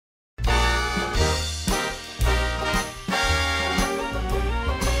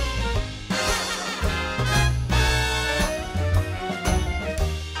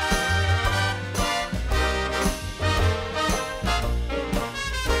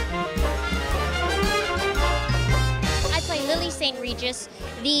St. Regis,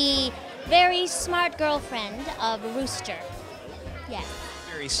 the very smart girlfriend of Rooster. Yeah.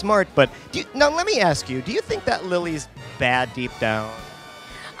 Very smart, but now let me ask you, do you think that Lily's bad deep down?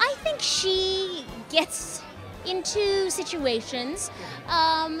 I think she gets into situations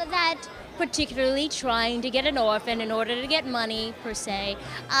that, particularly trying to get an orphan in order to get money, per se,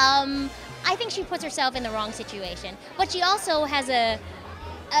 I think she puts herself in the wrong situation. But she also has a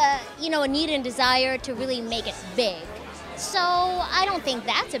need and desire to really make it big. So I don't think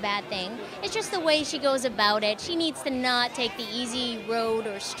that's a bad thing. It's just the way she goes about it. She needs to not take the easy road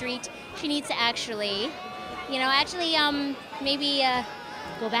or street. She needs to actually maybe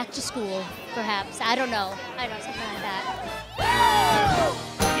go back to school, perhaps. I don't know, something like that.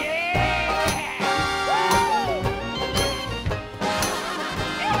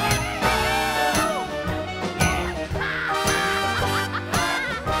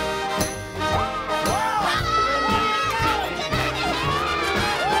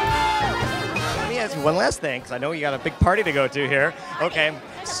 One last thing, because I know you got a big party to go to here. Okay.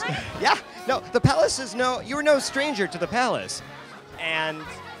 Yeah. No, the palace is you're no stranger to the palace. And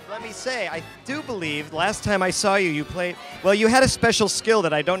let me say, I do believe last time I saw you, you played, well, you had a special skill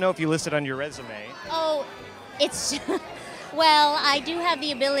that I don't know if you listed on your resume. Oh, it's, well, I do have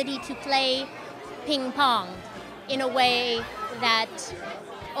the ability to play ping pong in a way that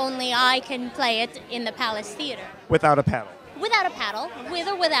only I can play it in the Palace Theater. Without a paddle. Without a paddle, with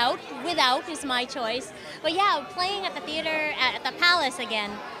or without. Without is my choice. But yeah, playing at the theater, at the Palace again,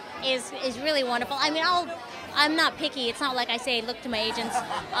 is really wonderful. I mean, I'm not picky. It's not like I say, look to my agents,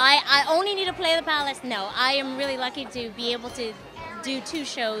 I only need to play the Palace. No, I am really lucky to be able to do 2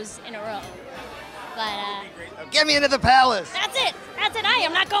 shows in a row. But get me into the Palace. That's it. I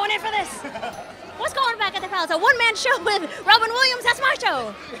am not going in for this. What's going back at the Palace? A one-man show with Robin Williams. That's my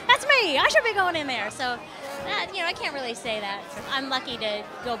show. That's me. I should be going in there. So, I can't really say that. I'm lucky to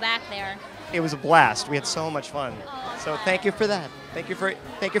go back there. It was a blast. We had so much fun. Oh, so thank you for that. Thank you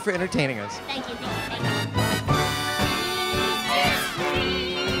for entertaining us. Thank you.